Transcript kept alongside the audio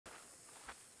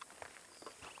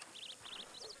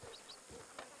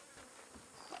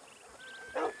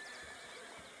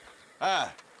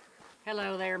Hi.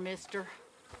 Hello there, mister.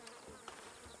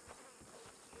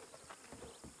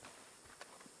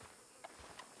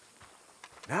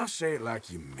 Now say it like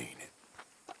you mean it.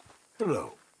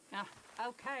 Hello.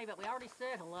 Okay, but we already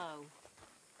said hello.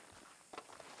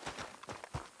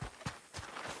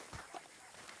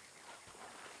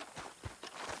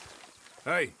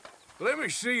 Hey, let me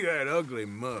see that ugly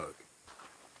mug.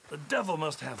 The devil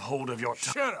must have hold of your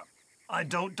tongue. Shut up. I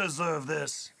don't deserve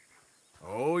this.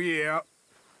 Oh, yeah.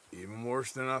 Even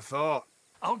worse than I thought.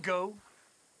 I'll go.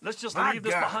 Let's just My leave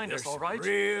this God, behind there's us, all some right?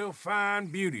 real fine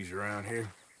beauties around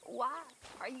here. Why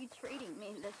are you treating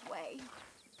me this way?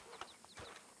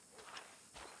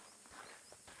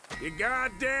 You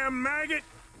goddamn maggot!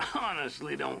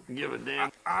 Honestly, don't give a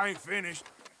damn. I ain't finished.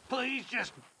 Please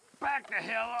just back the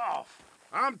hell off.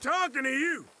 I'm talking to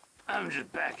you. I'm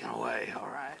just backing away, all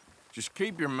right? Just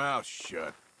keep your mouth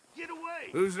shut. Get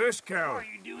away. Who's this Why coward? are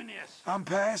you doing this? I'm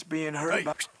past being hurt Hey,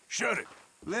 by... shut it.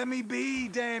 Let me be,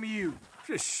 damn you.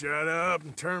 Just shut up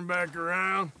and turn back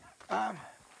around. I'm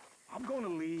gonna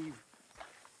leave.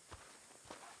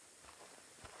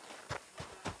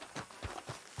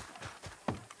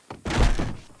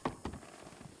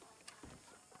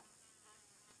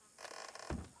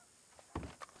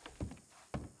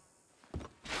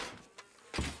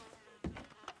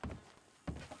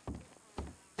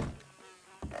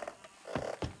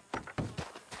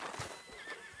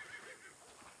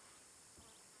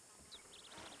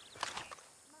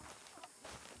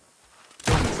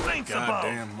 Thanks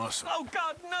Goddamn muscle. Oh,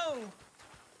 God, no!